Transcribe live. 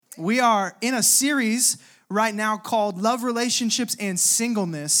We are in a series right now called Love, Relationships, and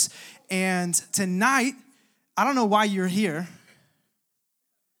Singleness. And tonight, I don't know why you're here.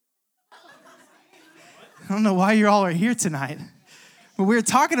 I don't know why you all are here tonight. But we're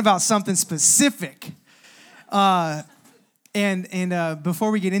talking about something specific. And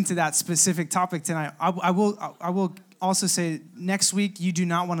before we get into that specific topic tonight, I will also say next week you do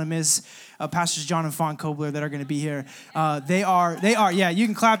not want to miss Pastors John and Fawn Kobler that are going to be here. They are. Yeah, you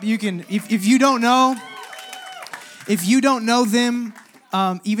can clap. You can if you don't know them.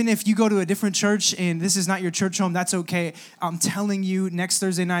 Even if you go to a different church and this is not your church home, that's okay. I'm telling you, next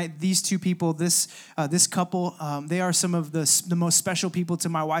Thursday night, these two people, this couple, they are some of the most special people to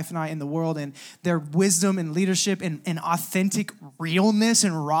my wife and I in the world, and their wisdom and leadership and authentic realness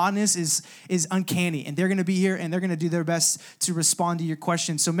and rawness is uncanny. And they're going to be here, and they're going to do their best to respond to your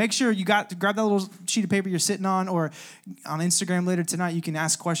questions. So make sure you grab that little sheet of paper you're sitting on, or on Instagram later tonight, you can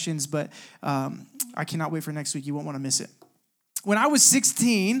ask questions. But I cannot wait for next week. You won't want to miss it. When I was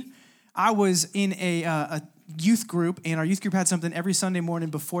 16, I was in a youth group, and our youth group had something every Sunday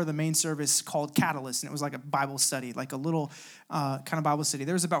morning before the main service called Catalyst, and it was like a Bible study, like a little kind of Bible study.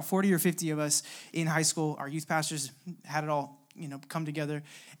 There was about 40 or 50 of us in high school. Our youth pastors had it all, come together,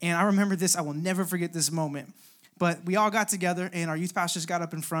 and I remember this. I will never forget this moment. But we all got together, and our youth pastors got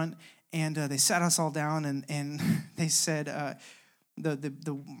up in front, and they sat us all down, and they said,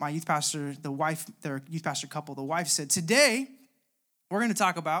 my youth pastor, the wife, their youth pastor couple, the wife said, "Today, we're going to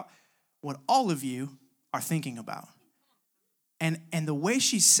talk about what all of you are thinking about." And the way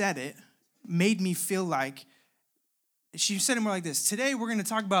she said it made me feel like, she said it more like this: "Today we're going to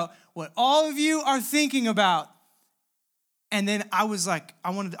talk about what all of you are thinking about." And then I was like,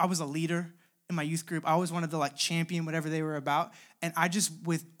 I was a leader in my youth group. I always wanted to champion whatever they were about. And I just,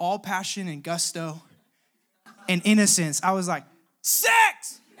 with all passion and gusto and innocence, I was like,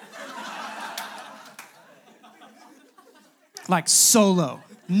 "Sex!" Like solo.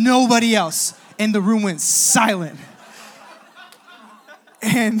 Nobody else. And the room went silent.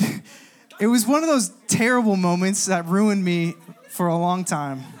 And it was one of those terrible moments that ruined me for a long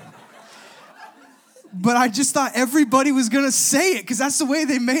time. But I just thought everybody was going to say it because that's the way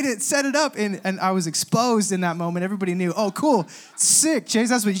they set it up. And I was exposed in that moment. Everybody knew, oh, cool, sick,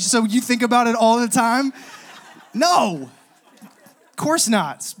 Chase. So you think about it all the time? No. Of course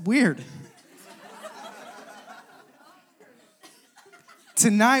not. It's weird.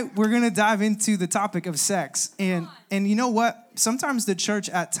 Tonight, we're going to dive into the topic of sex. And you know what? Sometimes the church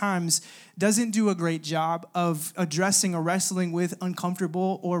at times doesn't do a great job of addressing or wrestling with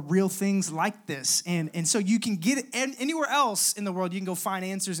uncomfortable or real things like this. And so you can get it anywhere else in the world. You can go find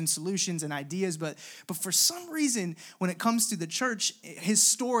answers and solutions and ideas. But for some reason, when it comes to the church,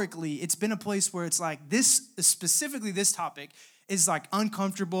 historically, it's been a place where it's like this, specifically this topic, is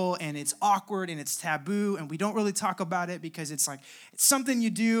uncomfortable and it's awkward and it's taboo and we don't really talk about it because it's something you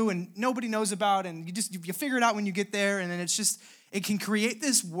do and nobody knows about and you figure it out when you get there, and then it can create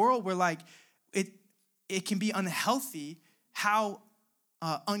this world where it can be unhealthy how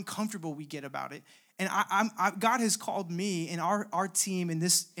uncomfortable we get about it. And God has called me and our team in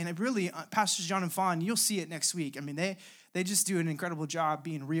this, and it really, Pastors John and Fawn, you'll see it next week. I mean, they just do an incredible job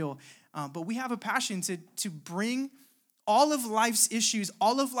being real, but we have a passion to bring all of life's issues,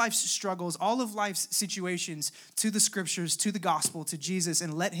 all of life's struggles, all of life's situations to the scriptures, to the gospel, to Jesus,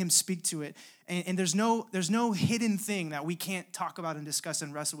 and let him speak to it. And there's no hidden thing that we can't talk about and discuss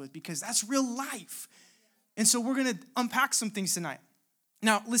and wrestle with, because that's real life. And so we're going to unpack some things tonight.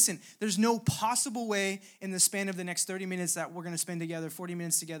 Now, listen, there's no possible way in the span of the next 30 minutes that we're going to spend together, 40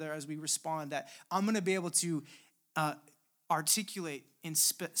 minutes together as we respond, that I'm going to be able to articulate and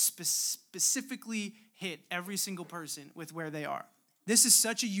specifically hit every single person with where they are. This is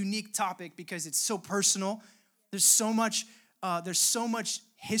such a unique topic because it's so personal. There's so much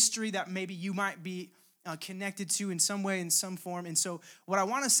history that maybe you might be connected to in some way, in some form. And so what I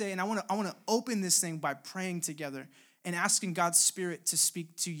want to say, and I want to open this thing by praying together and asking God's Spirit to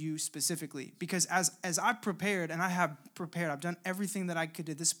speak to you specifically. Because as I've prepared, and I have prepared, I've done everything that I could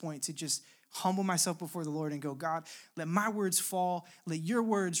at this point to just humble myself before the Lord and go, God, let my words fall, let your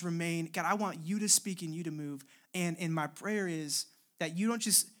words remain. God, I want you to speak and you to move. And my prayer is that you don't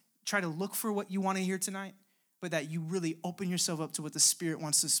just try to look for what you want to hear tonight, but that you really open yourself up to what the Spirit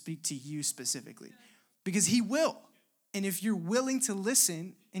wants to speak to you specifically. Because he will. And if you're willing to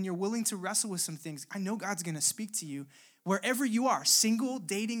listen and you're willing to wrestle with some things, I know God's going to speak to you wherever you are, single,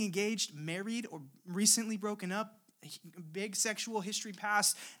 dating, engaged, married, or recently broken up, big sexual history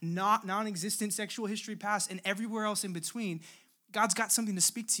past, non-existent sexual history past, and everywhere else in between. God's got something to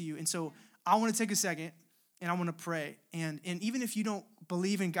speak to you. And so I want to take a second and I want to pray. And even if you don't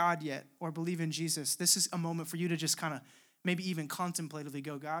believe in God yet or believe in Jesus, this is a moment for you to just kind of maybe even contemplatively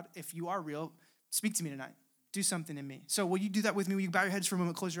go, God, if you are real, speak to me tonight. Do something in me. So will you do that with me? Will you bow your heads for a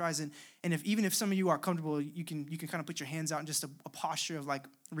moment, close your eyes, and even if some of you are comfortable, you can kind of put your hands out in just a posture of like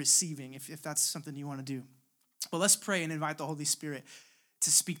receiving, if that's something you want to do. But let's pray and invite the Holy Spirit to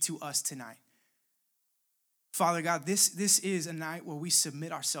speak to us tonight. Father God, this is a night where we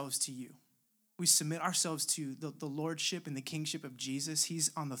submit ourselves to you. We submit ourselves to the lordship and the kingship of Jesus.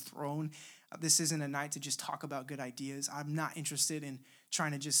 He's on the throne. This isn't a night to just talk about good ideas. I'm not interested in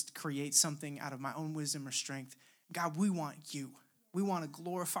trying to just create something out of my own wisdom or strength. God, we want you. We want to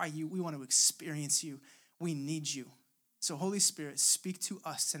glorify you. We want to experience you. We need you. So Holy Spirit, speak to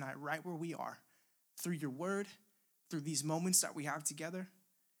us tonight right where we are through your word, through these moments that we have together.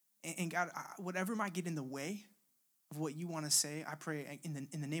 And God, whatever might get in the way of what you want to say, I pray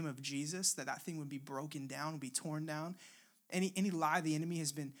in the name of Jesus that thing would be broken down, be torn down. Any lie the enemy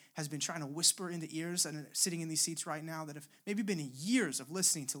has been trying to whisper into ears and sitting in these seats right now that have maybe been years of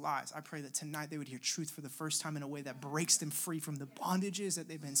listening to lies, I pray that tonight they would hear truth for the first time in a way that breaks them free from the bondages that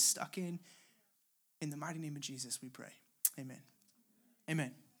they've been stuck in. In the mighty name of Jesus, we pray. Amen.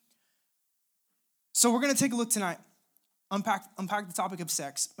 Amen. So we're going to take a look tonight. Unpack the topic of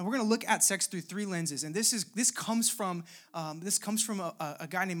sex, and we're going to look at sex through three lenses. And this comes from a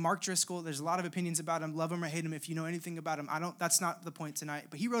guy named Mark Driscoll. There's a lot of opinions about him. Love him or hate him. If you know anything about him, that's not the point tonight.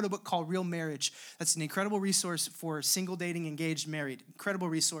 But he wrote a book called Real Marriage. That's an incredible resource for single, dating, engaged, married. Incredible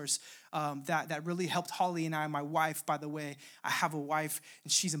resource that really helped Holly and I. My wife, by the way, I have a wife,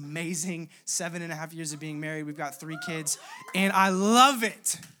 and she's amazing. 7.5 years of being married. We've got 3 kids, and I love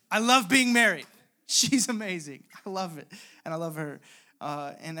it. I love being married. She's amazing. I love it. And I love her.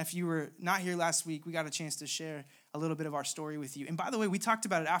 And if you were not here last week, we got a chance to share a little bit of our story with you. And by the way, we talked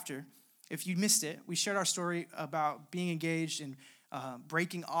about it after. If you missed it, we shared our story about being engaged and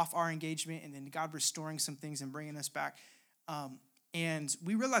breaking off our engagement and then God restoring some things and bringing us back. And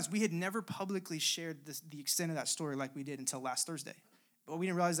we realized we had never publicly shared the extent of that story like we did until last Thursday. But we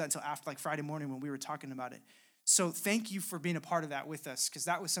didn't realize that until after Friday morning when we were talking about it. So thank you for being a part of that with us, because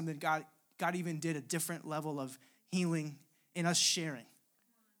that was something God even did a different level of healing in us sharing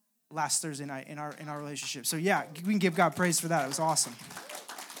last Thursday night in our relationship. So yeah, we can give God praise for that. It was awesome.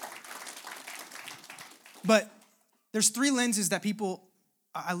 But there's 3 lenses that people,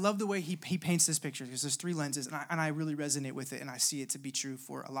 I love the way he paints this picture, because there's 3 lenses, and I really resonate with it, and I see it to be true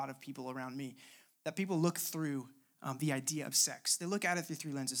for a lot of people around me, that people look through the idea of sex. They look at it through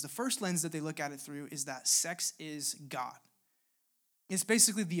 3 lenses. The first lens that they look at it through is that sex is God. It's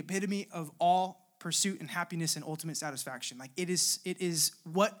basically the epitome of all pursuit and happiness and ultimate satisfaction. Like it is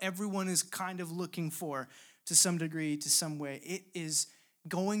what everyone is kind of looking for to some degree, to some way. It is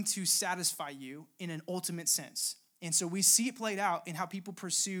going to satisfy you in an ultimate sense. And so we see it played out in how people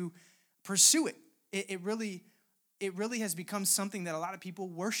pursue it. It really has become something that a lot of people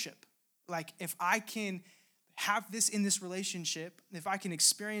worship. Like, if I can have this in this relationship, if I can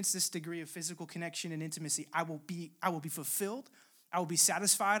experience this degree of physical connection and intimacy, I will be fulfilled. I will be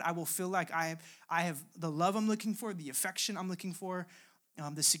satisfied. I will feel like I have the love I'm looking for, the affection I'm looking for,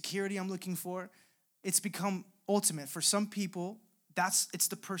 the security I'm looking for. It's become ultimate. For some people, it's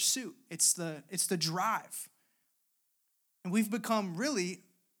the pursuit. It's the drive. And we've become really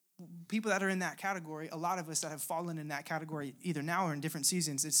people that are in that category. A lot of us that have fallen in that category, either now or in different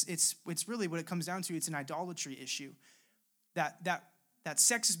seasons. It's really what it comes down to. It's an idolatry issue. That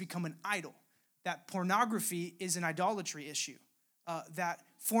sex has become an idol. That pornography is an idolatry issue. That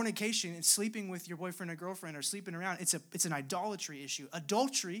fornication and sleeping with your boyfriend or girlfriend or sleeping around, it's an idolatry issue.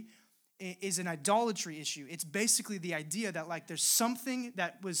 Adultery is an idolatry issue. It's basically the idea that like there's something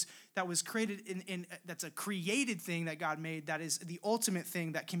that was created in that's a created thing that God made, that is the ultimate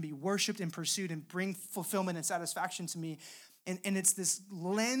thing that can be worshiped and pursued and bring fulfillment and satisfaction to me. And it's this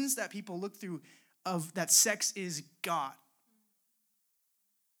lens that people look through of that sex is God.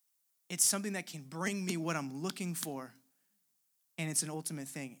 It's something that can bring me what I'm looking for. And it's an ultimate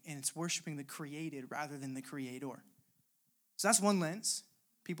thing. And it's worshiping the created rather than the creator. So that's one lens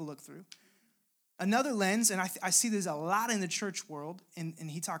people look through. Another lens, and I see this a lot in the church world, and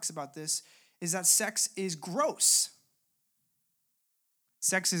he talks about this, is that sex is gross.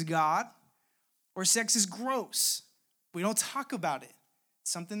 Sex is God, or sex is gross. We don't talk about it.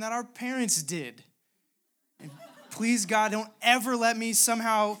 It's something that our parents did. And please, God, don't ever let me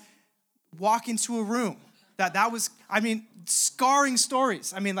somehow walk into a room that was, scarring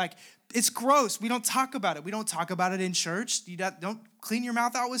stories. It's gross. We don't talk about it. We don't talk about it in church. You don't clean your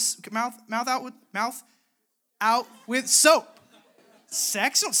mouth out with soap.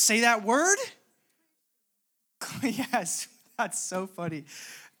 Sex, don't say that word. Yes, That's so funny.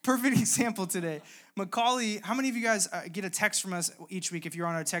 Perfect example today. Macaulay, how many of you guys get a text from us each week if you're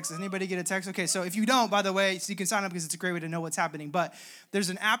on our text? Does anybody get a text? Okay, so if you don't, by the way, so you can sign up because it's a great way to know what's happening. But there's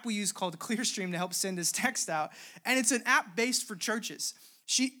an app we use called Clearstream to help send us text out. And it's an app based for churches.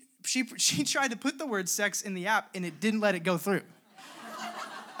 She tried to put the word sex in the app and it didn't let it go through.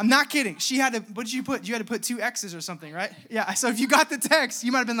 I'm not kidding. She had to, what did you put? You had to put 2 X's or something, right? Yeah, so if you got the text,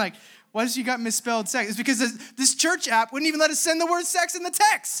 you might have been like, why did you got misspelled sex? It's because this church app wouldn't even let us send the word sex in the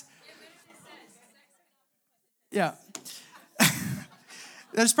text. Yeah.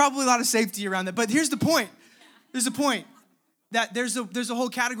 There's probably a lot of safety around that. But here's the point. There's a point that there's a whole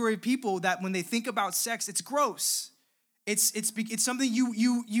category of people that when they think about sex, it's gross. It's something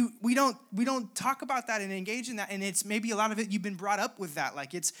we don't talk about that and engage in that, and it's maybe a lot of it you've been brought up with that.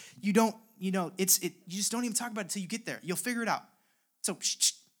 Like you just don't even talk about it until you get there. You'll figure it out. So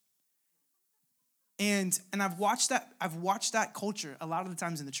and I've watched that culture a lot of the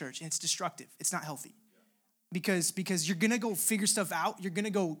times in the church, and it's destructive. It's not healthy. Because you're gonna go figure stuff out. You're gonna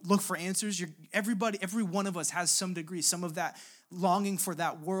go look for answers. Every one of us has some degree, some of that longing for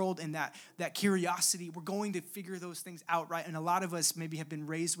that world and that curiosity. We're going to figure those things out, right? And a lot of us maybe have been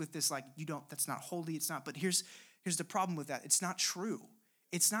raised with this, like, that's not holy, it's not. But here's the problem with that. It's not true.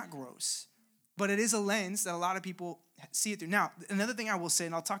 It's not gross. But it is a lens that a lot of people see it through. Now, another thing I will say,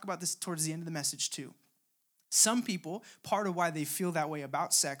 and I'll talk about this towards the end of the message too. Some people, part of why they feel that way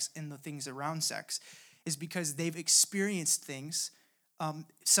about sex and the things around sex is because they've experienced things,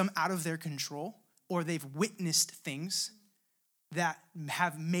 some out of their control, or they've witnessed things that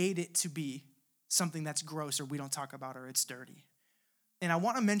have made it to be something that's gross or we don't talk about or it's dirty. And I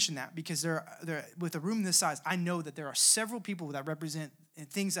want to mention that because with a room this size, I know that there are several people that represent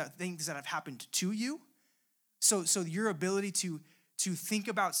things that have happened to you. So your ability to think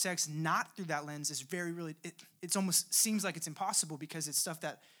about sex not through that lens is it almost seems like it's impossible because it's stuff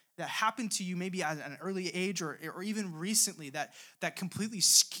that happened to you maybe at an early age or even recently that completely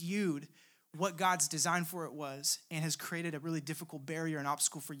skewed what God's design for it was and has created a really difficult barrier and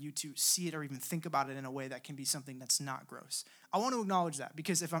obstacle for you to see it or even think about it in a way that can be something that's not gross. I want to acknowledge that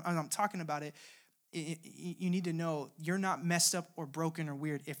because if I'm talking about it, you need to know you're not messed up or broken or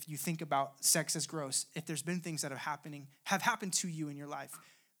weird if you think about sex as gross. If there's been things that have happened to you in your life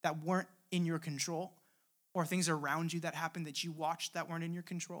that weren't in your control, or things around you that happened that you watched that weren't in your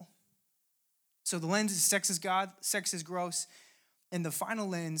control. So the lens is sex is God, sex is gross. And the final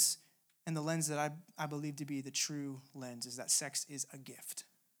lens, and the lens that I believe to be the true lens, is that sex is a gift.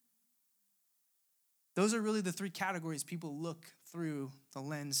 Those are really the 3 categories people look through the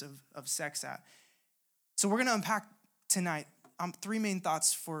lens of sex at. So we're going to unpack tonight 3 main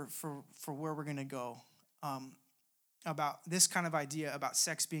thoughts for where we're going to go. About this kind of idea about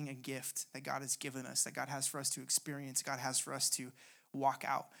sex being a gift that God has given us, that God has for us to experience, God has for us to walk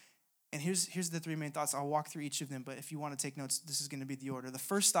out. And here's the 3 main thoughts. I'll walk through each of them, but if you want to take notes, this is going to be the order. The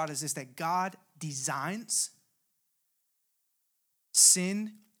first thought is this, that God designs,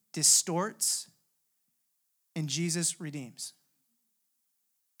 sin distorts, and Jesus redeems.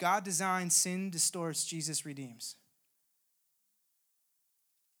 God designs, sin distorts, Jesus redeems.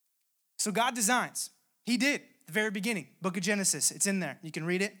 So God designs. He did. The very beginning, book of Genesis, it's in there. You can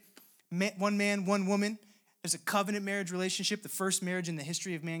read it. One man, one woman. There's a covenant marriage relationship. The first marriage in the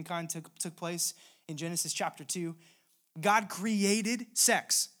history of mankind took place in Genesis chapter 2. God created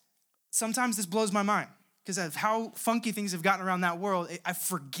sex. Sometimes this blows my mind because of how funky things have gotten around that world. I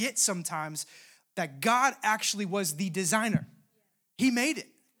forget sometimes that God actually was the designer. He made it.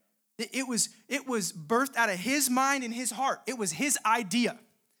 It was birthed out of his mind and his heart. It was his idea.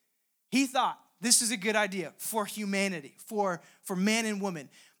 He thought, this is a good idea for humanity, for man and woman.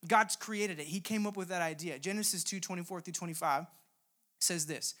 God's created it. He came up with that idea. Genesis 2:24-25 says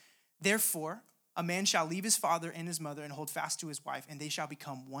this, therefore, a man shall leave his father and his mother and hold fast to his wife, and they shall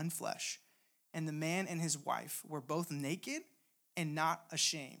become one flesh. And the man and his wife were both naked and not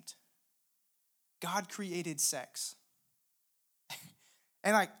ashamed. God created sex.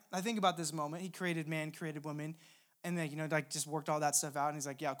 And I think about this moment. He created man, created woman. And then, just worked all that stuff out. And he's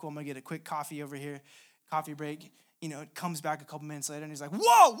like, yeah, cool, I'm going to get a quick coffee over here, coffee break. Comes back a couple minutes later and he's like,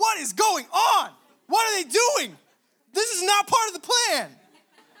 whoa, what is going on? What are they doing? This is not part of the plan.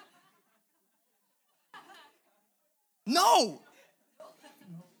 No.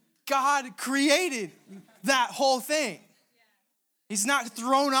 God created that whole thing. He's not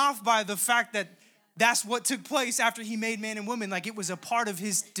thrown off by the fact that that's what took place after he made man and woman. Like it was a part of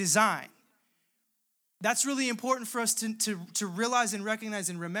his design. That's really important for us to realize and recognize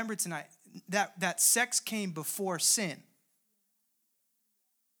and remember tonight, that sex came before sin.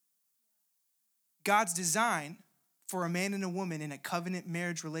 God's design for a man and a woman in a covenant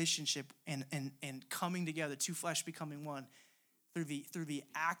marriage relationship and coming together, two flesh becoming one through the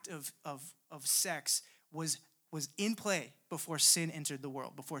act of sex was in play before sin entered the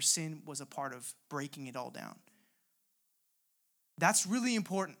world, before sin was a part of breaking it all down. That's really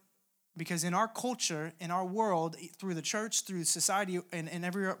important because in our culture, in our world, through the church, through society, and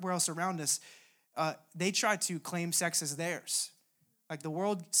everywhere else around us, they try to claim sex as theirs. Like the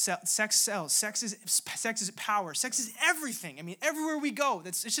world, sex sells. Sex is power. Sex is everything. I mean, everywhere we go,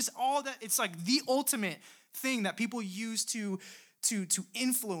 it's just all that. It's like the ultimate thing that people use to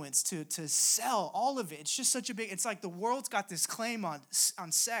influence, to sell, all of it. It's just such a big. It's like the world's got this claim on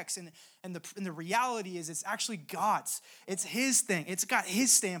sex, and the reality is it's actually God's. It's His thing. It's got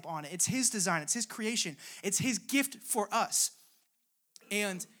His stamp on it. It's His design. It's His creation. It's His gift for us.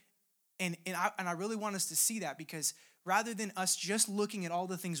 And I really want us to see that because rather than us just looking at all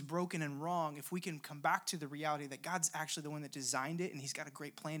the things broken and wrong, if we can come back to the reality that God's actually the one that designed it and He's got a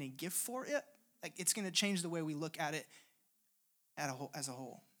great plan and gift for it, like it's going to change the way we look at it as a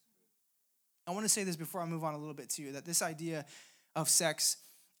whole. I want to say this before I move on a little bit too, that this idea of sex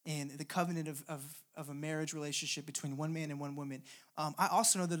and the covenant of a marriage relationship between one man and one woman, I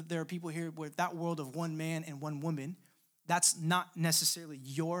also know that there are people here where that world of one man and one woman, that's not necessarily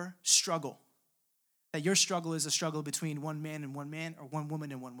your struggle. That your struggle is a struggle between one man and one man or one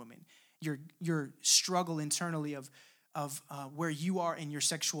woman and one woman. Your struggle internally of where you are in your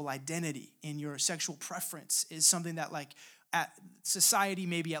sexual identity, in your sexual preference is something that like at society,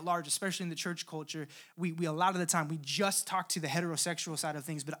 maybe at large, especially in the church culture, we a lot of the time, we just talk to the heterosexual side of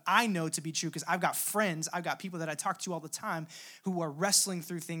things, but I know to be true because I've got friends, I've got people that I talk to all the time who are wrestling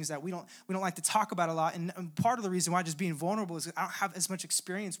through things that we don't like to talk about a lot, and part of the reason why just being vulnerable is I don't have as much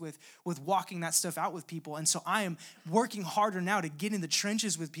experience with walking that stuff out with people, and so I am working harder now to get in the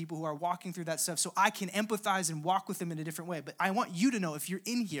trenches with people who are walking through that stuff so I can empathize and walk with them in a different way, but I want you to know if you're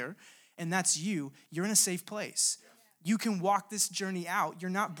in here, and that's you're in a safe place. You can walk this journey out. You're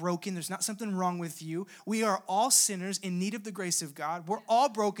not broken. There's not something wrong with you. We are all sinners in need of the grace of God. We're all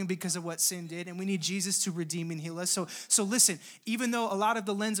broken because of what sin did, and we need Jesus to redeem and heal us. So listen, even though a lot of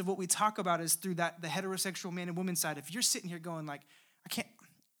the lens of what we talk about is through the heterosexual man and woman side, if you're sitting here going like,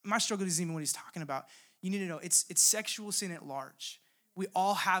 my struggle isn't even what he's talking about, you need to know it's sexual sin at large. We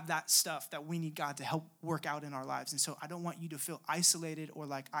all have that stuff that we need God to help work out in our lives. And so I don't want you to feel isolated or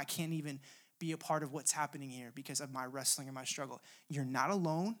like I can't even be a part of what's happening here because of my wrestling and my struggle. You're not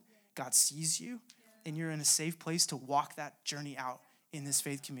alone. God sees you, and you're in a safe place to walk that journey out in this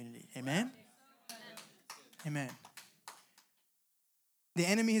faith community. Amen? Amen. The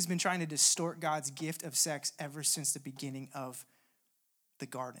enemy has been trying to distort God's gift of sex ever since the beginning of the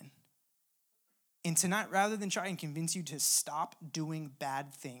garden. And tonight, rather than try and convince you to stop doing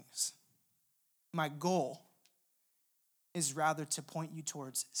bad things, my goal is rather to point you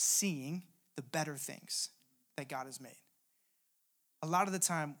towards seeing the better things that God has made. A lot of the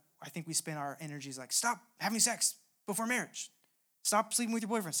time, I think we spend our energies like, stop having sex before marriage. Stop sleeping with your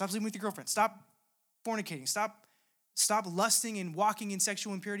boyfriend. Stop sleeping with your girlfriend. Stop fornicating. Stop lusting and walking in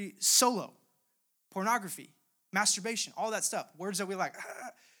sexual impurity solo. Pornography, masturbation, all that stuff. Words that we like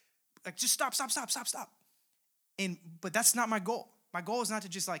just stop. But that's not my goal. My goal is not to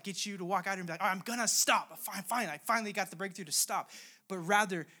just like get you to walk out and be like, oh, I'm gonna stop. Fine. I finally got the breakthrough to stop. But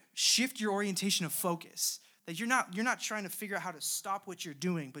rather shift your orientation of focus. That you're not trying to figure out how to stop what you're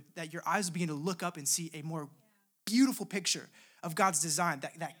doing, but that your eyes begin to look up and see a more beautiful picture of God's design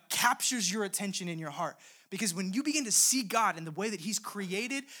that captures your attention in your heart. Because when you begin to see God in the way that He's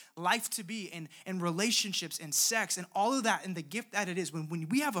created life to be and relationships and sex and all of that and the gift that it is, when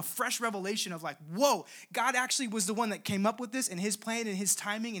we have a fresh revelation of like, whoa, God actually was the one that came up with this, and His plan and His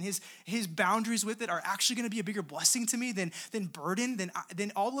timing and His boundaries with it are actually going to be a bigger blessing to me than burden,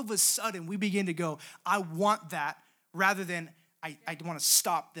 then all of a sudden we begin to go, I want that rather than I want to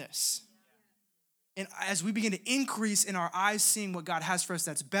stop this. And as we begin to increase in our eyes seeing what God has for us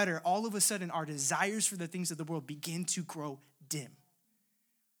that's better, all of a sudden our desires for the things of the world begin to grow dim.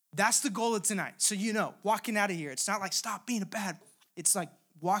 That's the goal of tonight. So walking out of here, it's not like stop being a bad. It's like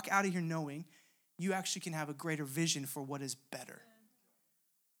walk out of here knowing you actually can have a greater vision for what is better.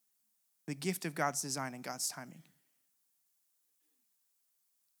 The gift of God's design and God's timing.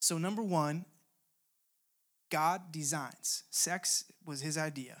 So number one, God designs. Sex was His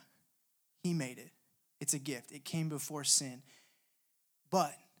idea. He made it. It's a gift. It came before sin.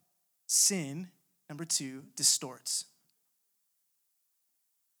 But sin, number two, distorts.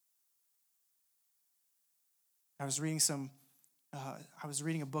 I was reading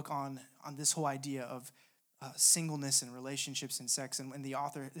a book on this whole idea of singleness and relationships and sex. And the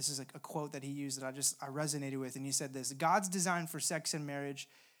author, this is a quote that he used that I resonated with. And he said this: God's design for sex and marriage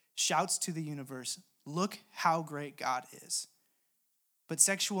shouts to the universe, look how great God is. But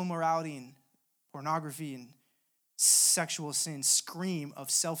sexual immorality and pornography and sexual sin scream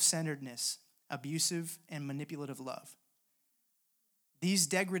of self-centeredness, abusive and manipulative love. These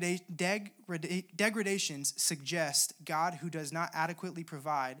degradations suggest God who does not adequately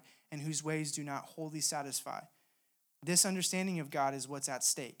provide and whose ways do not wholly satisfy. This understanding of God is what's at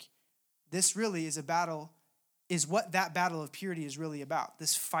stake. This really is what that battle of purity is really about,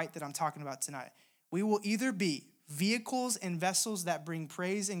 this fight that I'm talking about tonight. We will either be vehicles and vessels that bring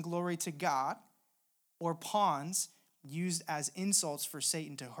praise and glory to God, or pawns used as insults for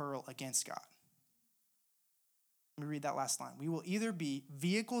Satan to hurl against God. Let me read that last line. We will either be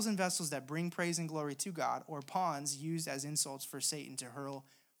vehicles and vessels that bring praise and glory to God, or pawns used as insults for Satan to hurl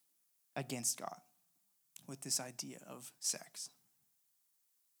against God, with this idea of sex.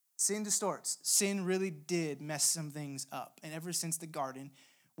 Sin distorts. Sin really did mess some things up. And ever since the garden,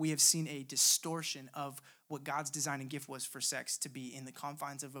 we have seen a distortion of what God's design and gift was for sex to be in the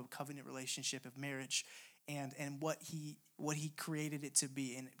confines of a covenant relationship of marriage, and what he created it to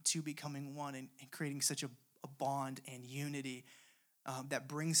be, and two becoming one, and creating such a bond and unity that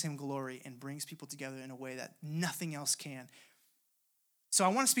brings him glory and brings people together in a way that nothing else can. So I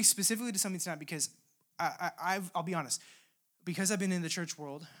want to speak specifically to something tonight because I'll be honest, because I've been in the church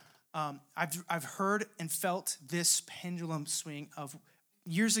world, I've heard and felt this pendulum swing of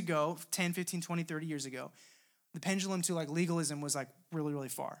years ago, 10, 15, 20, 30 years ago. The pendulum to like legalism was like really, really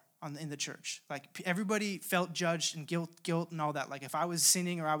far in the church. Like everybody felt judged and guilt and all that. Like if I was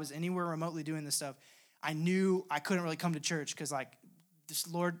sinning or I was anywhere remotely doing this stuff, I knew I couldn't really come to church because like this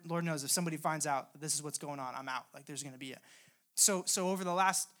Lord knows if somebody finds out this is what's going on, I'm out. Like there's going to be So over the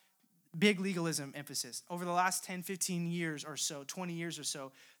last big legalism emphasis, over the last 10, 15 years or so, 20 years or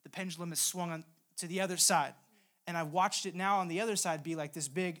so, the pendulum has swung on to the other side. And I've watched it now on the other side be like this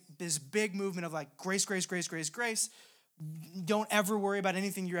big movement of like grace. Don't ever worry about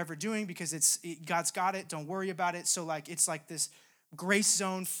anything you're ever doing because God's got it. Don't worry about it. So like it's like this grace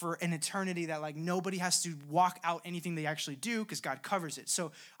zone for an eternity that like nobody has to walk out anything they actually do because God covers it.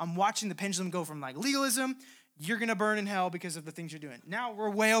 So I'm watching the pendulum go from like legalism, you're going to burn in hell because of the things you're doing. Now we're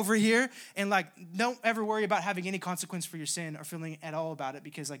way over here and like don't ever worry about having any consequence for your sin or feeling at all about it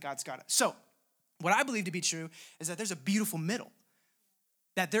because like God's got it. So what I believe to be true is that there's a beautiful middle,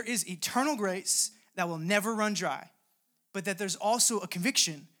 that there is eternal grace that will never run dry, but that there's also a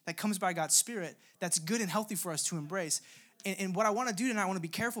conviction that comes by God's Spirit that's good and healthy for us to embrace. And what I want to do tonight, I want to be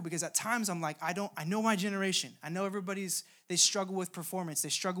careful because at times I'm like, I know my generation. I know they struggle with performance. They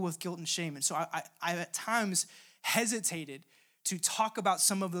struggle with guilt and shame. And so I at times hesitated to talk about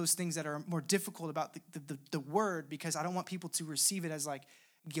some of those things that are more difficult about the word because I don't want people to receive it as like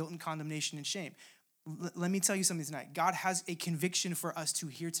guilt and condemnation and shame. Let me tell you something tonight. God has a conviction for us to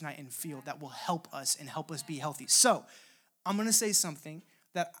hear tonight and feel that will help us and help us be healthy. So I'm going to say something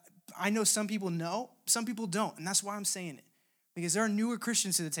that I know some people know, some people don't. And that's why I'm saying it. Because there are newer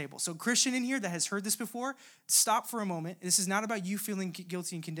Christians to the table. So Christian in here that has heard this before, stop for a moment. This is not about you feeling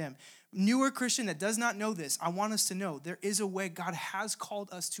guilty and condemned. Newer Christian that does not know this, I want us to know there is a way God has called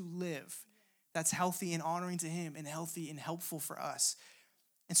us to live that's healthy and honoring to him and healthy and helpful for us.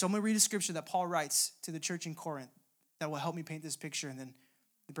 And so I'm going to read a scripture that Paul writes to the church in Corinth that will help me paint this picture and then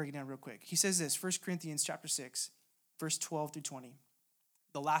break it down real quick. He says this, 1 Corinthians chapter 6, verse 12 through 20.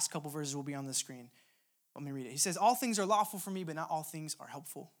 The last couple verses will be on the screen. Let me read it. He says, all things are lawful for me, but not all things are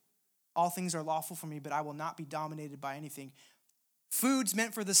helpful. All things are lawful for me, but I will not be dominated by anything. Food's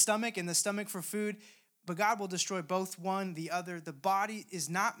meant for the stomach and the stomach for food, but God will destroy both one, the other. The body is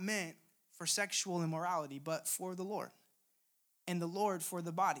not meant for sexual immorality, but for the Lord, and the Lord for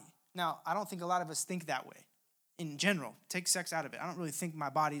the body. Now, I don't think a lot of us think that way in general. Take sex out of it. I don't really think my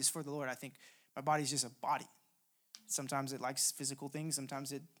body is for the Lord. I think my body is just a body. Sometimes it likes physical things.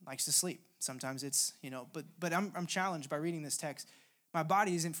 Sometimes it likes to sleep. Sometimes it's, but I'm challenged by reading this text. My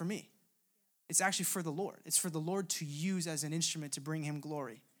body isn't for me. It's actually for the Lord. It's for the Lord to use as an instrument to bring him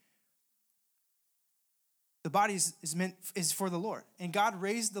glory. The body is for the Lord. And God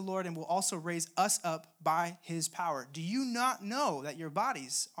raised the Lord and will also raise us up by his power. Do you not know that your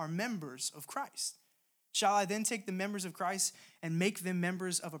bodies are members of Christ? Shall I then take the members of Christ and make them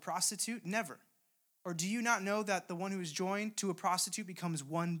members of a prostitute? Never. Or do you not know that the one who is joined to a prostitute becomes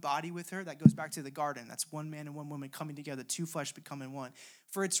one body with her? That goes back to the garden. That's one man and one woman coming together, two flesh becoming one.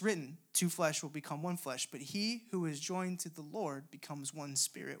 For it's written, two flesh will become one flesh. But he who is joined to the Lord becomes one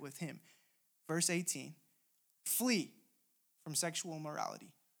spirit with him. Verse 18, flee from sexual immorality.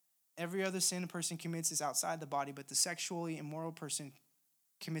 Every other sin a person commits is outside the body, but the sexually immoral person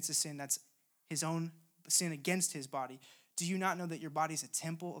commits a sin that's his own sin against his body. Do you not know that your body is a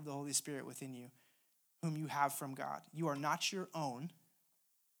temple of the Holy Spirit within you, whom you have from God? You are not your own.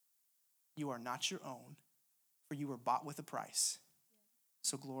 You are not your own, for you were bought with a price.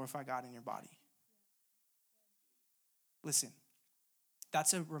 So glorify God in your body. Listen,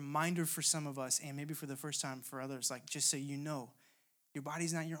 that's a reminder for some of us, and maybe for the first time for others, like just so you know, your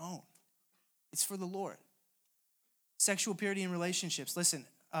body's not your own. It's for the Lord. Sexual purity in relationships. Listen,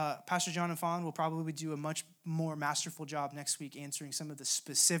 Pastor John and Fawn will probably do a much more masterful job next week answering some of the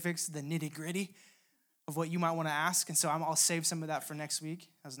specifics, the nitty-gritty of what you might want to ask. And so I'll save some of that for next week.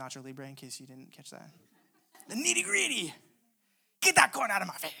 That was Nacho Libre in case you didn't catch that. The nitty-gritty. Get that corn out of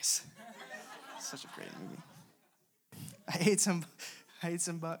my face. Such a great movie. I hate some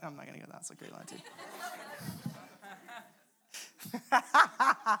butt. I'm not going to go. That's a great line, too.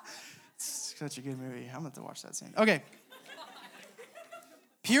 It's such a good movie. I'm going to have to watch that soon. Okay.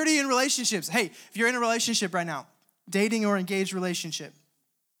 Purity in relationships. Hey, if you're in a relationship right now, dating or engaged relationship,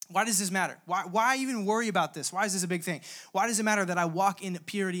 why does this matter? Why even worry about this? Why is this a big thing? Why does it matter that I walk in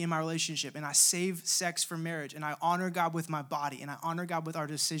purity in my relationship and I save sex for marriage and I honor God with my body and I honor God with our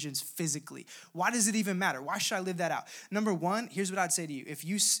decisions physically? Why does it even matter? Why should I live that out? Number one, here's what I'd say to you. If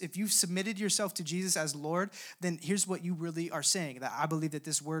you've submitted yourself to Jesus as Lord, then here's what you really are saying, that I believe that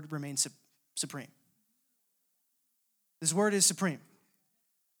this word remains supreme. This word is supreme.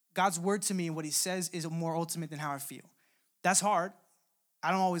 God's word to me and what he says is more ultimate than how I feel. That's hard. I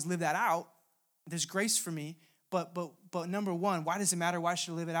don't always live that out. There's grace for me. But number one, why does it matter? Why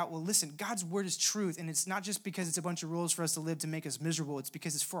should I live it out? Well, listen, God's word is truth. And it's not just because it's a bunch of rules for us to live to make us miserable. It's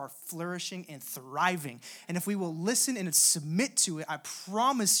because it's for our flourishing and thriving. And if we will listen and submit to it, I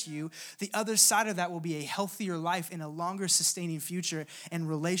promise you the other side of that will be a healthier life and a longer sustaining future and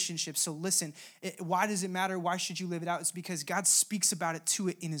relationships. So listen, why does it matter? Why should you live it out? It's because God speaks about it to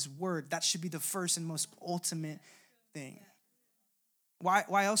it in his word. That should be the first and most ultimate thing.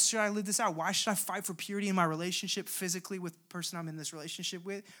 Why else should I live this out? Why should I fight for purity in my relationship physically with the person I'm in this relationship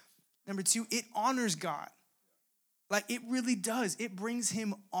with? Number two, it honors God. Like it really does. It brings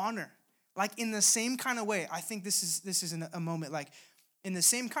him honor. Like in the same kind of way, I think this is a moment, like in the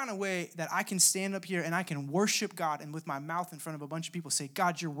same kind of way that I can stand up here and I can worship God and with my mouth in front of a bunch of people say,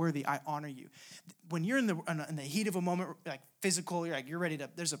 God, you're worthy, I honor you. When you're in the heat of a moment, like physical, you're ready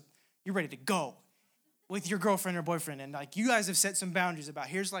to go with your girlfriend or boyfriend, and like you guys have set some boundaries about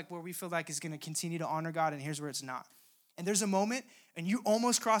here's like where we feel like is going to continue to honor God, and here's where it's not. And there's a moment, and you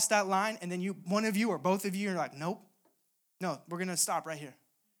almost cross that line, and then one of you or both of you are like, nope, no, we're going to stop right here.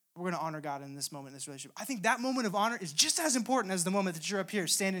 We're going to honor God in this moment, in this relationship. I think that moment of honor is just as important as the moment that you're up here,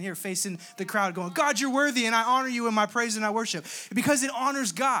 standing here, facing the crowd, going, God, you're worthy, and I honor you in my praise and I worship, because it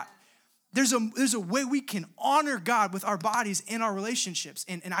honors God. There's a way we can honor God with our bodies and our relationships.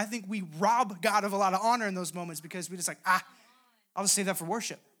 And I think we rob God of a lot of honor in those moments because we just like, I'll just save that for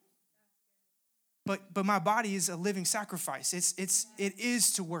worship. But my body is a living sacrifice. It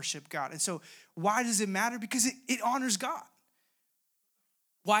is to worship God. And so why does it matter? Because it honors God.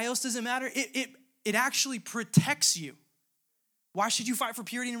 Why else does it matter? It actually protects you. Why should you fight for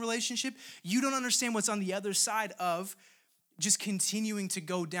purity in a relationship? You don't understand what's on the other side of just continuing to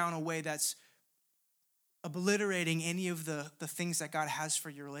go down a way that's obliterating any of the things that God has for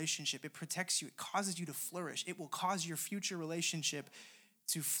your relationship. It protects you. It causes you to flourish. It will cause your future relationship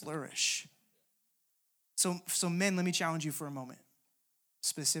to flourish. So men, let me challenge you for a moment,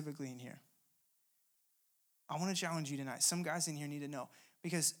 specifically in here. I want to challenge you tonight. Some guys in here need to know.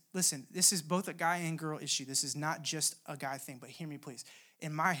 Because, listen, this is both a guy and girl issue. This is not just a guy thing, but hear me, please.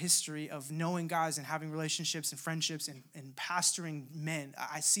 In my history of knowing guys and having relationships and friendships and pastoring men,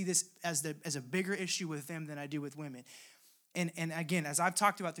 I see this as a bigger issue with them than I do with women. And again, as I've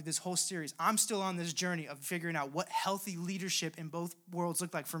talked about through this whole series, I'm still on this journey of figuring out what healthy leadership in both worlds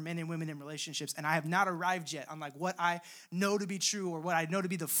look like for men and women in relationships. And I have not arrived yet on like what I know to be true or what I know to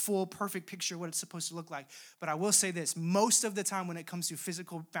be the full, perfect picture of what it's supposed to look like. But I will say this, most of the time when it comes to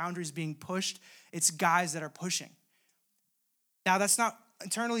physical boundaries being pushed, it's guys that are pushing. Now, that's not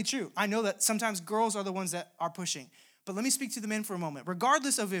eternally true. I know that sometimes girls are the ones that are pushing. But let me speak to the men for a moment.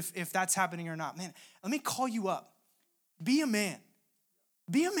 Regardless of if that's happening or not, man, let me call you up. Be a man.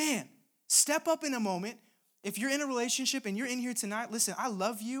 Be a man. Step up in a moment. If you're in a relationship and you're in here tonight, listen, I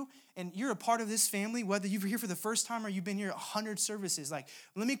love you and you're a part of this family, whether you're here for the first time or you've been here 100 services. Like,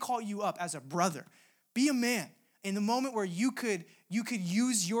 let me call you up as a brother. Be a man. In the moment where you could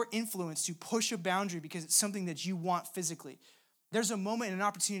use your influence to push a boundary because it's something that you want physically. There's a moment and an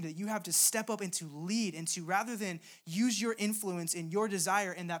opportunity that you have to step up and to lead and to, rather than use your influence and your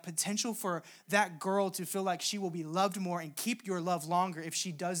desire and that potential for that girl to feel like she will be loved more and keep your love longer if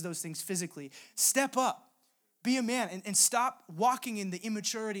she does those things physically. Step up. Be a man and stop walking in the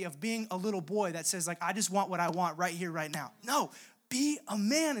immaturity of being a little boy that says, like, I just want what I want right here, right now. No, be a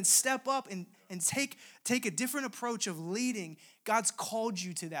man and step up and take a different approach of leading. God's called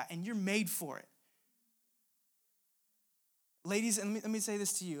you to that, and you're made for it. Ladies, and let me say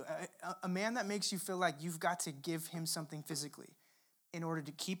this to you. A man that makes you feel like you've got to give him something physically in order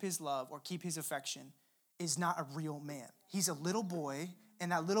to keep his love or keep his affection is not a real man. He's a little boy,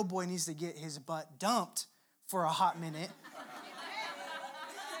 and that little boy needs to get his butt dumped for a hot minute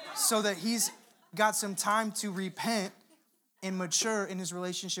so that he's got some time to repent and mature in his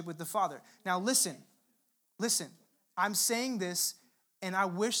relationship with the Father. Now listen, I'm saying this, and I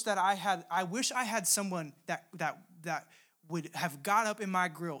wish I had someone that would have got up in my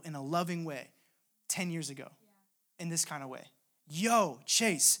grill in a loving way 10 years ago in this kind of way. Yo,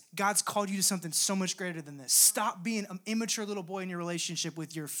 Chase, God's called you to something so much greater than this. Stop being an immature little boy in your relationship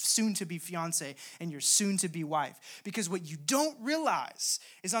with your soon-to-be fiance and your soon-to-be wife. Because what you don't realize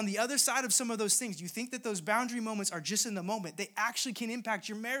is on the other side of some of those things, you think that those boundary moments are just in the moment. They actually can impact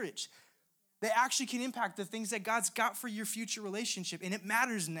your marriage. They actually can impact the things that God's got for your future relationship, and it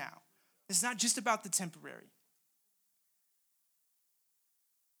matters now. It's not just about the temporary.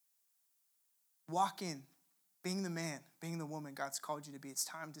 Walk in. Being the man, being the woman God's called you to be. It's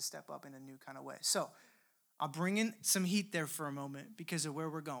time to step up in a new kind of way. So I'll bring in some heat there for a moment because of where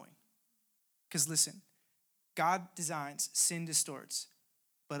we're going. Because listen, God designs, sin distorts,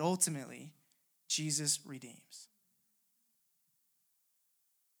 but ultimately, Jesus redeems.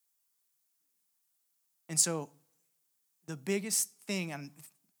 And so the biggest thing and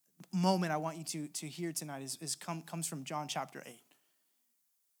moment I want you to hear tonight comes from John chapter 8.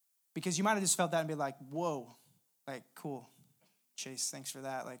 Because you might have just felt that and be like, whoa. Like, cool, Chase, thanks for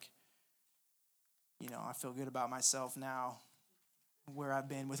that. Like, I feel good about myself now, where I've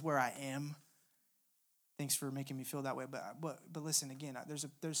been, with where I am. Thanks for making me feel that way. But listen, again,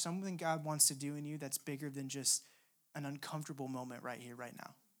 there's something God wants to do in you that's bigger than just an uncomfortable moment right here, right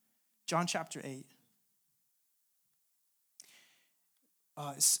now. John chapter 8.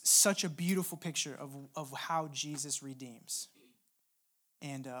 It's such a beautiful picture of how Jesus redeems.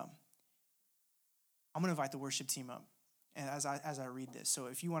 And I'm going to invite the worship team up and as I read this. So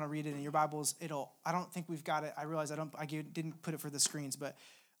if you want to read it in your Bibles, I don't think we've got it. I realize I didn't put it for the screens, but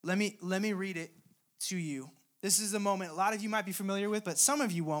let me read it to you. This is a moment a lot of you might be familiar with, but some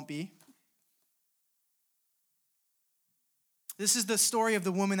of you won't be. This is the story of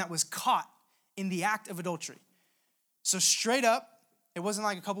the woman that was caught in the act of adultery. So straight up, it wasn't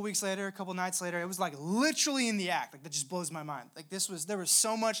like a couple weeks later, a couple nights later. It was like literally in the act. Like, that just blows my mind. Like, there was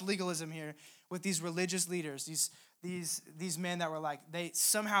so much legalism here with these religious leaders, these men that were like, they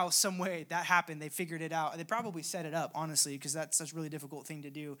somehow, some way that happened, they figured it out. They probably set it up, honestly, because that's such a really difficult thing to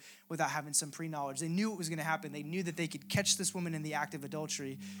do without having some pre-knowledge. They knew it was going to happen. They knew that they could catch this woman in the act of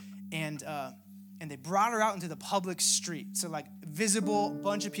adultery, and they brought her out into the public street. So, like, visible,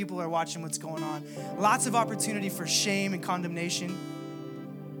 bunch of people are watching what's going on. Lots of opportunity for shame and condemnation.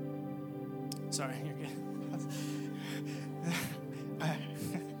 Sorry, you're good.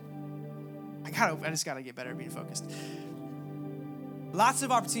 I just got to get better at being focused. Lots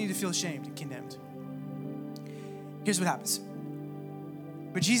of opportunity to feel shamed and condemned. Here's what happens.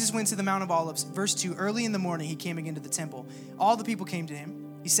 But Jesus went to the Mount of Olives. Verse 2, early in the morning, he came again to the temple. All the people came to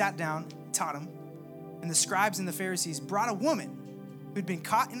him. He sat down, taught them. And the scribes and the Pharisees brought a woman who had been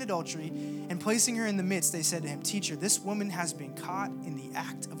caught in adultery, and placing her in the midst, they said to him, "Teacher, this woman has been caught in the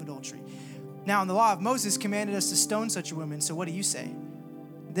act of adultery. Now, in the law of Moses commanded us to stone such a woman, so what do you say?"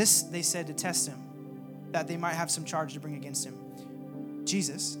 This they said to test him, that they might have some charge to bring against him.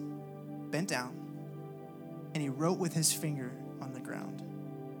 Jesus bent down, and he wrote with his finger on the ground.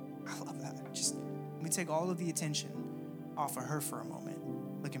 I love that. Just let me take all of the attention off of her for a moment.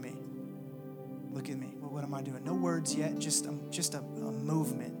 Look at me. Look at me. What am I doing? No words yet, just a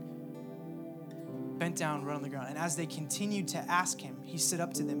movement. Bent down, wrote on the ground. And as they continued to ask him, he stood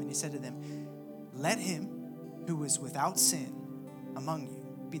up to them and he said to them, "Let him who is without sin among you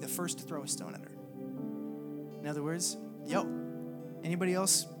be the first to throw a stone at her." In other words, anybody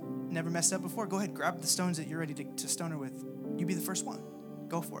else never messed up before? Go ahead, grab the stones that you're ready to stone her with. You be the first one.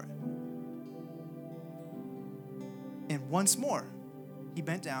 Go for it. And once more, he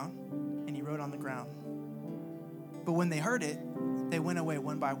bent down and he wrote on the ground. But when they heard it, they went away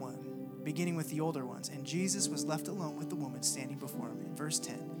one by one, beginning with the older ones. And Jesus was left alone with the woman standing before him. In verse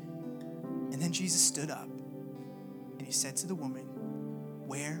 10, and then Jesus stood up And he said to the woman,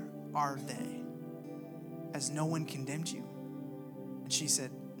 where are they? Has no one condemned you? And she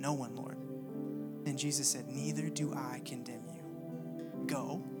said, no one, Lord. Then Jesus said, neither do I condemn you.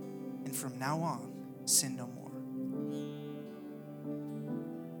 Go, and from now on, sin no more.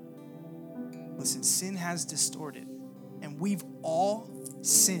 Listen, sin has distorted, and we've all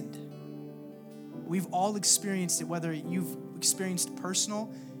sinned. We've all experienced it, whether you've experienced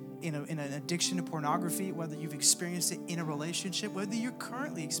personal in an addiction to pornography, whether you've experienced it in a relationship, whether you're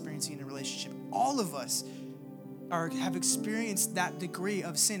currently experiencing a relationship. All of us have experienced that degree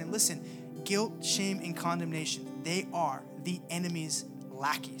of sin. And listen, guilt, shame, and condemnation, they are the enemy's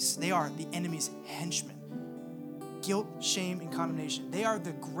lackeys. They are the enemy's henchmen. Guilt, shame, and condemnation, they are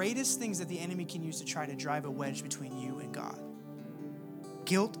the greatest things that the enemy can use to try to drive a wedge between you and God.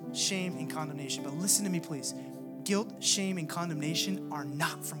 Guilt, shame, and condemnation. But listen to me, please. Guilt, shame, and condemnation are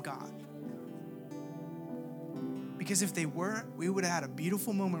not from God. Because if they were, we would have had a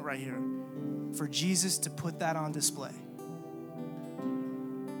beautiful moment right here for Jesus to put that on display.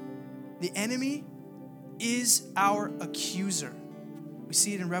 The enemy is our accuser. We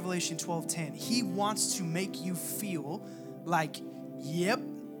see it in Revelation 12:10. He wants to make you feel like, yep,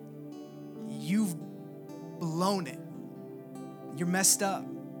 you've blown it. You're messed up.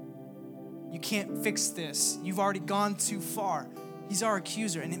 You can't fix this. You've already gone too far. He's our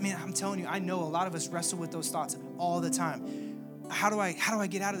accuser. And man, I'm telling you, I know a lot of us wrestle with those thoughts all the time. How do I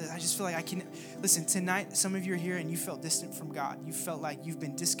get out of this? I just feel like I can. Listen, tonight, some of you are here and you felt distant from God. You felt like you've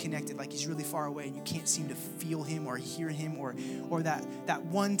been disconnected, like he's really far away and you can't seem to feel him or hear him, or that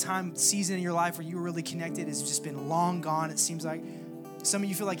one time season in your life where you were really connected has just been long gone, it seems like. Some of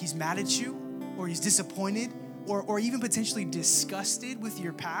you feel like he's mad at you, or he's disappointed, or even potentially disgusted with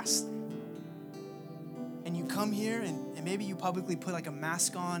your past. And you come here and maybe you publicly put like a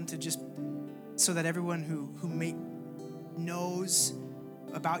mask on to just so that everyone who may knows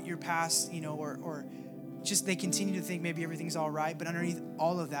about your past, or just they continue to think maybe everything's all right, but underneath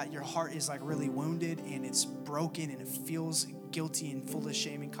all of that, your heart is like really wounded and it's broken and it feels guilty and full of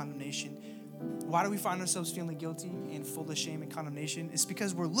shame and condemnation. Why do we find ourselves feeling guilty and full of shame and condemnation? It's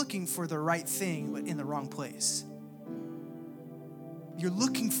because we're looking for the right thing, but in the wrong place. You're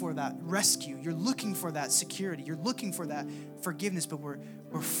looking for that rescue. You're looking for that security. You're looking for that forgiveness, but we're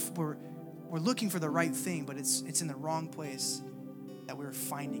looking for the right thing, but it's in the wrong place that we're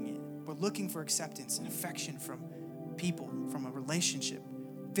finding it. We're looking for acceptance and affection from people, from a relationship,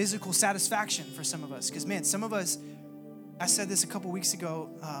 physical satisfaction for some of us. Because man, some of us, I said this a couple weeks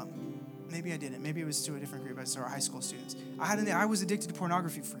ago, maybe I didn't. Maybe it was to a different group. It's to our high school students. I was addicted to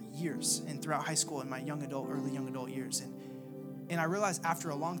pornography for years and throughout high school and my early young adult years. And I realized after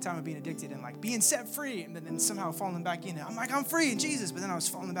a long time of being addicted and like being set free and then somehow falling back in, I'm like, I'm free in Jesus. But then I was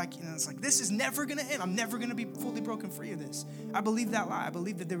falling back in and it's like, this is never going to end. I'm never going to be fully broken free of this. I believe that lie. I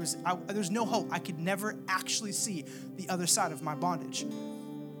believe that there's no hope. I could never actually see the other side of my bondage.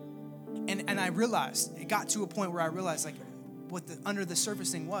 And I realized, it got to a point where I realized like what the under the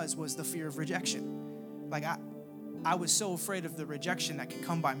surface thing was the fear of rejection. Like I was so afraid of the rejection that could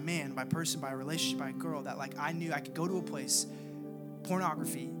come by man, by person, by a relationship, by a girl, that like I knew I could go to a place,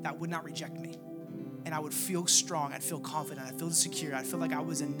 pornography, that would not reject me. And I would feel strong. I'd feel confident. I'd feel secure. I'd feel like I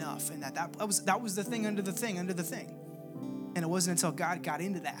was enough. And that was the thing under the thing under the thing. And it wasn't until God got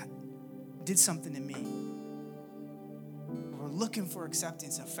into that, did something in me. We're looking for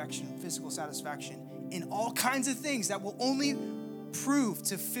acceptance, affection, physical satisfaction in all kinds of things that will only prove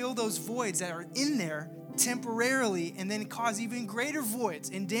to fill those voids that are in there temporarily and then cause even greater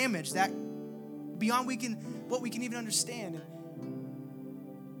voids and damage that beyond what we can even understand.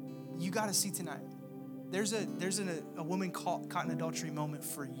 You got to see tonight. There's a woman caught in adultery moment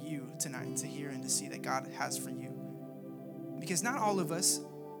for you tonight to hear and to see that God has for you. Because not all of us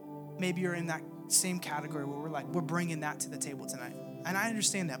maybe are in that same category where we're bringing that to the table tonight. And I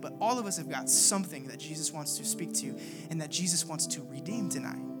understand that, but all of us have got something that Jesus wants to speak to and that Jesus wants to redeem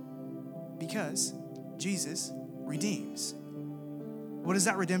tonight. Because Jesus redeems. What does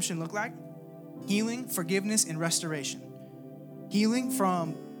that redemption look like? Healing, forgiveness, and restoration. Healing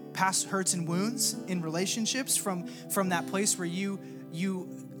from past hurts and wounds in relationships, from that place where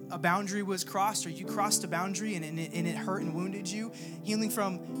a boundary was crossed, or you crossed a boundary and it hurt and wounded you. Healing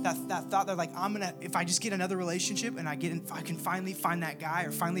from that thought that like, if I just get another relationship and I can finally find that guy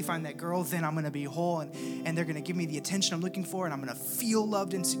or finally find that girl, then I'm gonna be whole and they're gonna give me the attention I'm looking for and I'm gonna feel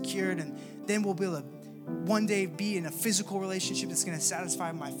loved and secured, and then we'll be able to one day be in a physical relationship that's going to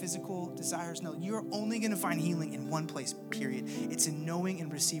satisfy my physical desires. No, you're only going to find healing in one place, period. It's in knowing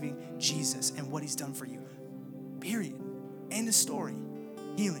and receiving Jesus and what he's done for you, period. End of story.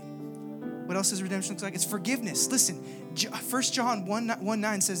 Healing. What else does redemption look like? It's forgiveness. Listen, 1 John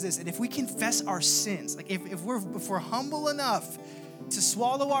 1:9 says this, and if we confess our sins, like if we're humble enough to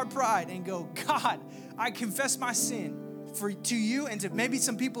swallow our pride and go, God, I confess my sin to you and to maybe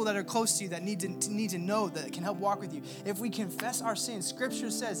some people that are close to you that need to know, that can help walk with you. If we confess our sins,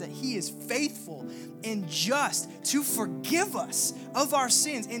 Scripture says that He is faithful and just to forgive us of our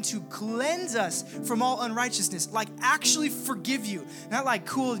sins and to cleanse us from all unrighteousness. Like actually forgive you. Not like,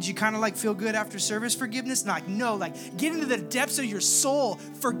 cool, did you kind of like feel good after service forgiveness? Like, no, like get into the depths of your soul,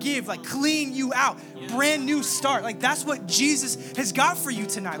 forgive, like clean you out, brand new start. Like that's what Jesus has got for you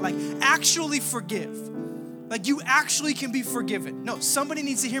tonight. Like actually forgive. Like you actually can be forgiven. No, somebody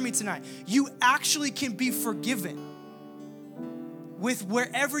needs to hear me tonight. You actually can be forgiven with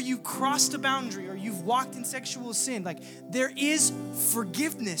wherever you've crossed a boundary or you've walked in sexual sin. Like there is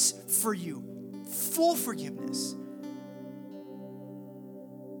forgiveness for you, full forgiveness.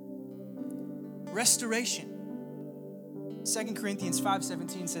 Restoration. 2 Corinthians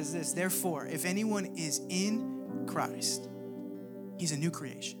 5:17 says this, therefore, if anyone is in Christ, he's a new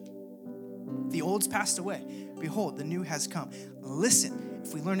creation. The old's passed away. Behold, the new has come. Listen,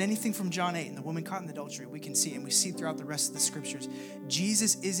 if we learn anything from John 8 and the woman caught in adultery, we can see, and we see throughout the rest of the scriptures,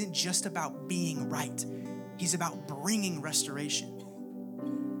 Jesus isn't just about being right. He's about bringing restoration.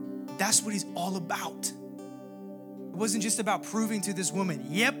 That's what he's all about. It wasn't just about proving to this woman,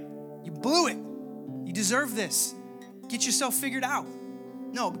 yep, you blew it. You deserve this. Get yourself figured out.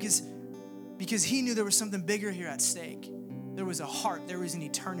 No, because he knew there was something bigger here at stake. There was a heart. There was an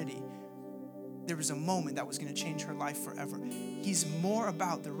eternity. There was a moment that was going to change her life forever. He's more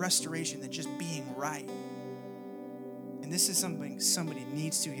about the restoration than just being right. And this is something somebody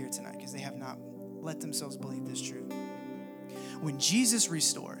needs to hear tonight because they have not let themselves believe this truth. When Jesus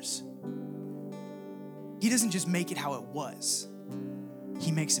restores, He doesn't just make it how it was.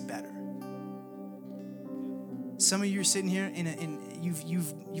 He makes it better. Some of you are sitting here and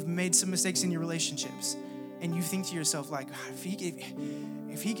you've made some mistakes in your relationships, and you think to yourself like,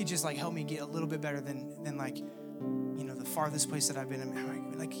 if he could just like help me get a little bit better than like, you know, the farthest place that I've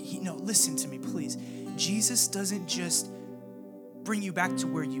been. Like, no, listen to me, please. Jesus doesn't just bring you back to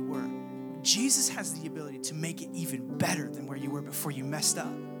where you were. Jesus has the ability to make it even better than where you were before you messed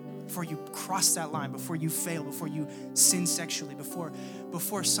up, before you crossed that line, before you failed, before you sinned sexually, before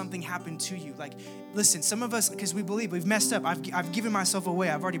something happened to you. Like, listen, some of us, because we believe we've messed up. I've given myself away.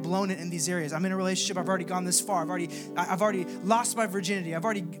 I've already blown it in these areas. I'm in a relationship. I've already gone this far. I've already lost my virginity. I've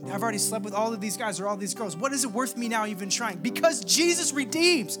already slept with all of these guys or all these girls. What is it worth me now even trying? Because Jesus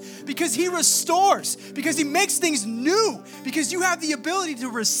redeems, because He restores, because He makes things new, because you have the ability to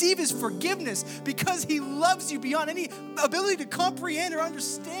receive His forgiveness, because He loves you beyond any ability to comprehend or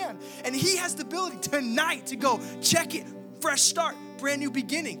understand. And He has the ability tonight to go, check it, fresh start, brand new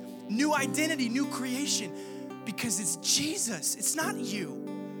beginning, new identity, new creation, because it's Jesus. It's not you.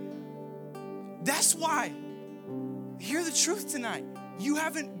 That's why, hear the truth tonight. You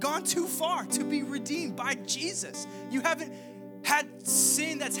haven't gone too far to be redeemed by Jesus. You haven't had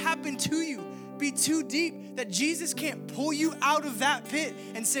sin that's happened to you be too deep that Jesus can't pull you out of that pit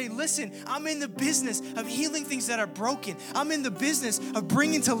and say, listen, I'm in the business of healing things that are broken. I'm in the business of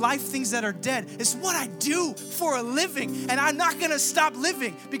bringing to life things that are dead. It's what I do for a living, and I'm not going to stop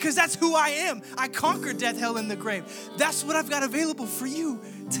living because that's who I am. I conquered death, hell, and the grave. That's what I've got available for you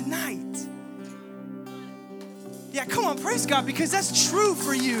tonight. Yeah, come on, praise God, because that's true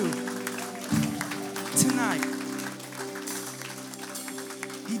for you tonight.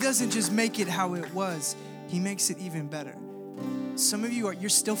 He doesn't just make it how it was. He makes it even better. Some of you you're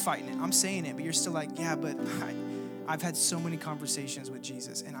still fighting it. I'm saying it, but you're still like, yeah, but I've had so many conversations with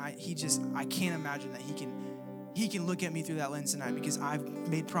Jesus, and I can't imagine that he can look at me through that lens tonight because I've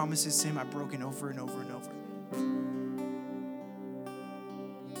made promises to Him I've broken over and over and over.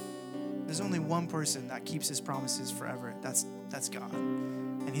 There's only one person that keeps His promises forever. That's God.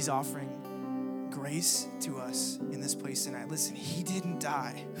 And He's offering grace to us in this place tonight. Listen, He didn't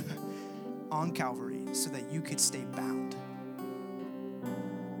die on Calvary so that you could stay bound.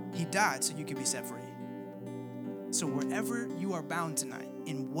 He died so you could be set free. So wherever you are bound tonight,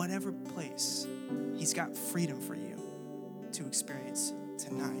 in whatever place, He's got freedom for you to experience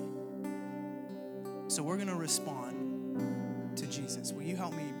tonight. So we're going to respond to Jesus. Will you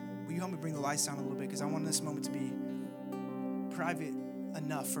help me bring the lights down a little bit? Because I want this moment to be private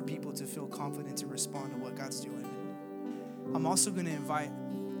enough for people to feel confident to respond to what God's doing. I'm also going to invite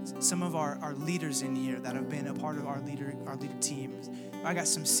some of our leaders in here that have been a part of our leader team. I got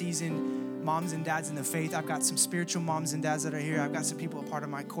some seasoned moms and dads in the faith. I've got some spiritual moms and dads that are here. I've got some people a part of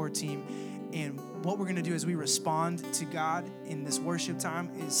my core team. And what we're going to do as we respond to God in this worship time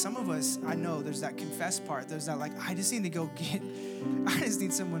is some of us, I know there's that confess part. There's that like, I just need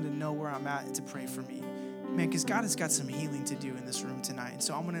someone to know where I'm at and to pray for me. Man, because God has got some healing to do in this room tonight. And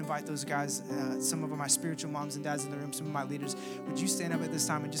so I'm going to invite those guys, some of my spiritual moms and dads in the room, some of my leaders. Would you stand up at this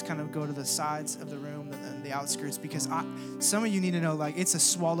time and just kind of go to the sides of the room and the outskirts? Because some of you need to know, like, it's a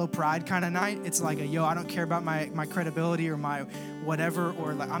swallow pride kind of night. It's like, I don't care about my credibility or my whatever,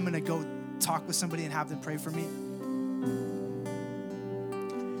 or like, I'm going to go talk with somebody and have them pray for me.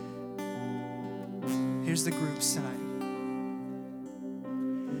 Here's the groups tonight.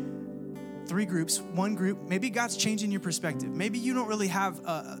 3 groups. 1 group, maybe God's changing your perspective. Maybe you don't really have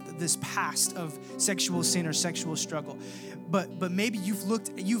this past of sexual sin or sexual struggle, but maybe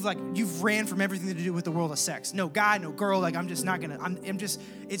you've ran from everything to do with the world of sex. No guy, no girl. Like, it's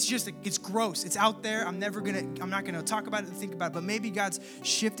gross. It's out there. I'm not gonna talk about it and think about it. But maybe God's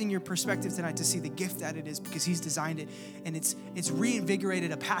shifting your perspective tonight to see the gift that it is, because He's designed it, and it's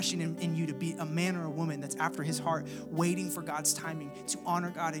reinvigorated a passion in you to be a man or a woman that's after His heart, waiting for God's timing to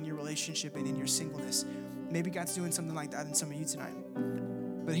honor God in your relationship and in your singleness. Maybe God's doing something like that in some of you tonight.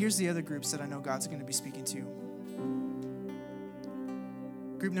 But here's the other groups that I know God's going to be speaking to.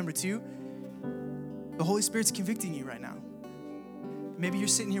 Group number 2, the Holy Spirit's convicting you right now. Maybe you're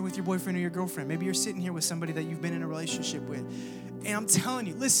sitting here with your boyfriend or your girlfriend. Maybe you're sitting here with somebody that you've been in a relationship with. And I'm telling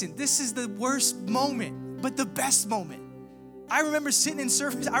you, listen, this is the worst moment, but the best moment. I remember sitting in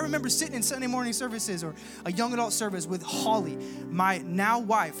Sunday morning services or a young adult service with Holly, my now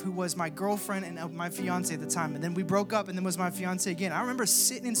wife, who was my girlfriend and my fiance at the time. And then we broke up and then was my fiance again. I remember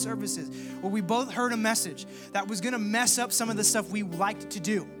sitting in services where we both heard a message that was going to mess up some of the stuff we liked to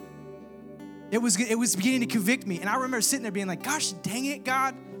do. It was beginning to convict me. And I remember sitting there being like, gosh, dang it,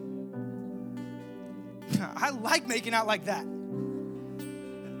 God. I like making out like that.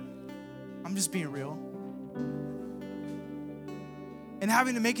 I'm just being real. And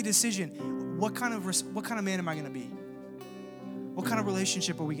having to make a decision, what kind of man am I going to be? What kind of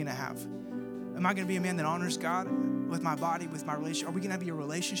relationship are we going to have? Am I going to be a man that honors God with my body, with my relationship? Are we going to be a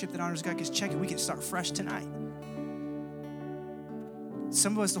relationship that honors God? Because check it, we can start fresh tonight.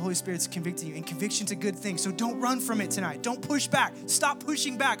 Some of us, the Holy Spirit's convicting you, and conviction's a good thing. So don't run from it tonight. Don't push back. Stop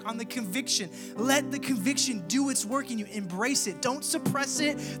pushing back on the conviction. Let the conviction do its work in you. Embrace it. Don't suppress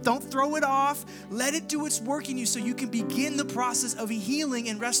it. Don't throw it off. Let it do its work in you so you can begin the process of healing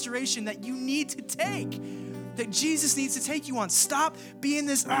and restoration that you need to take, that Jesus needs to take you on. Stop being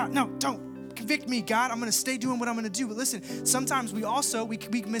this, no, don't convict me, God. I'm going to stay doing what I'm going to do. But listen, sometimes we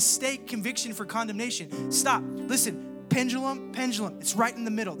mistake conviction for condemnation. Stop. Listen. Pendulum. It's right in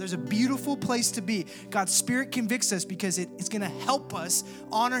the middle. There's a beautiful place to be. God's Spirit convicts us because it's going to help us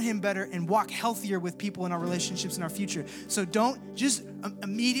honor Him better and walk healthier with people in our relationships in our future. So don't just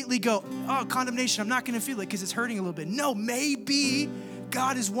immediately go, condemnation, I'm not going to feel it because it's hurting a little bit. No, maybe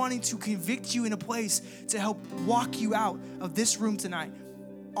God is wanting to convict you in a place to help walk you out of this room tonight,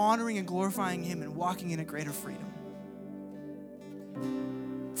 honoring and glorifying Him and walking in a greater freedom.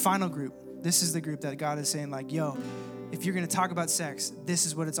 Final group. This is the group that God is saying, like, yo, if you're going to talk about sex, this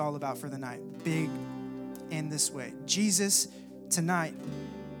is what it's all about for the night. Big and this way. Jesus, tonight,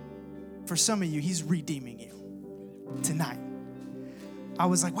 for some of you, He's redeeming you. Tonight. I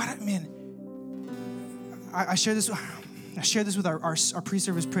was like, what? Man, I share this with our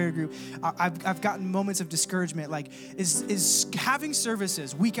pre-service prayer group. I've gotten moments of discouragement. Like, is having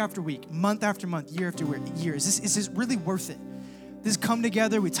services week after week, month after month, year after year, is this really worth it? This come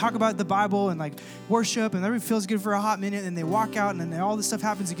together, we talk about the Bible and like worship, and everybody feels good for a hot minute, and they walk out, and then all this stuff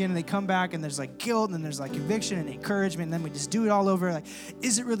happens again, and they come back, and there's like guilt, and then there's like conviction and encouragement, and then we just do it all over. Like,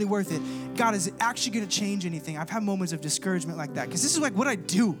 is it really worth it? God, is it actually going to change anything? I've had moments of discouragement like that, because this is like what I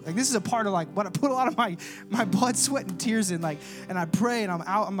do. Like, this is a part of like what I put a lot of my blood, sweat, and tears in. Like, and I pray, and I'm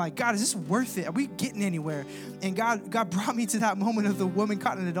out. I'm like, God, is this worth it? Are we getting anywhere? And God brought me to that moment of the woman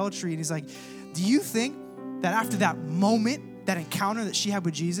caught in adultery, and He's like, do you think that after that moment, that encounter that she had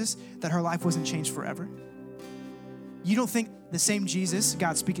with Jesus, that her life wasn't changed forever? You don't think the same Jesus,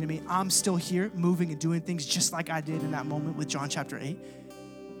 God speaking to me, I'm still here moving and doing things just like I did in that moment with John chapter 8?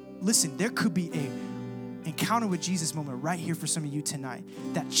 Listen, there could be a encounter with Jesus moment right here for some of you tonight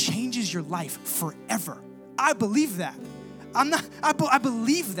that changes your life forever. I believe that. I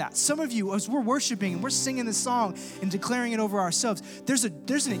believe that. Some of you, as we're worshiping and we're singing this song and declaring it over ourselves, there's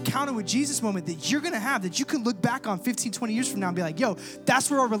an encounter with Jesus moment that you're going to have that you can look back on 15, 20 years from now and be like, yo,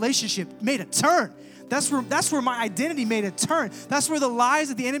 that's where our relationship made a turn. That's where my identity made a turn. That's where the lies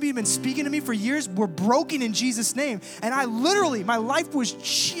that the enemy had been speaking to me for years were broken in Jesus' name. And my life was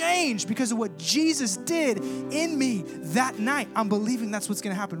changed because of what Jesus did in me that night. I'm believing that's what's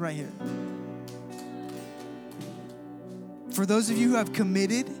going to happen right here. For those of you who have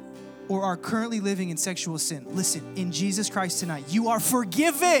committed or are currently living in sexual sin, listen, in Jesus Christ tonight, you are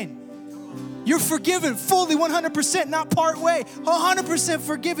forgiven. You're forgiven fully, 100%, not part way, 100%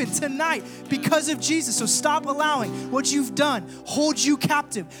 forgiven tonight because of Jesus. So stop allowing what you've done hold you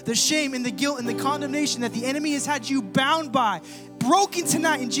captive, the shame and the guilt and the condemnation that the enemy has had you bound by, broken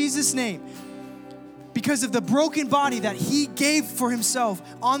tonight in Jesus' name. Because of the broken body that he gave for himself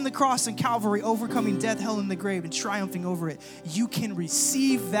on the cross in Calvary, overcoming death, hell, and the grave and triumphing over it, you can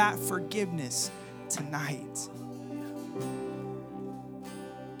receive that forgiveness tonight.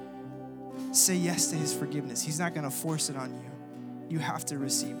 Say yes to his forgiveness. He's not going to force it on you. You have to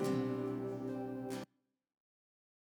receive it.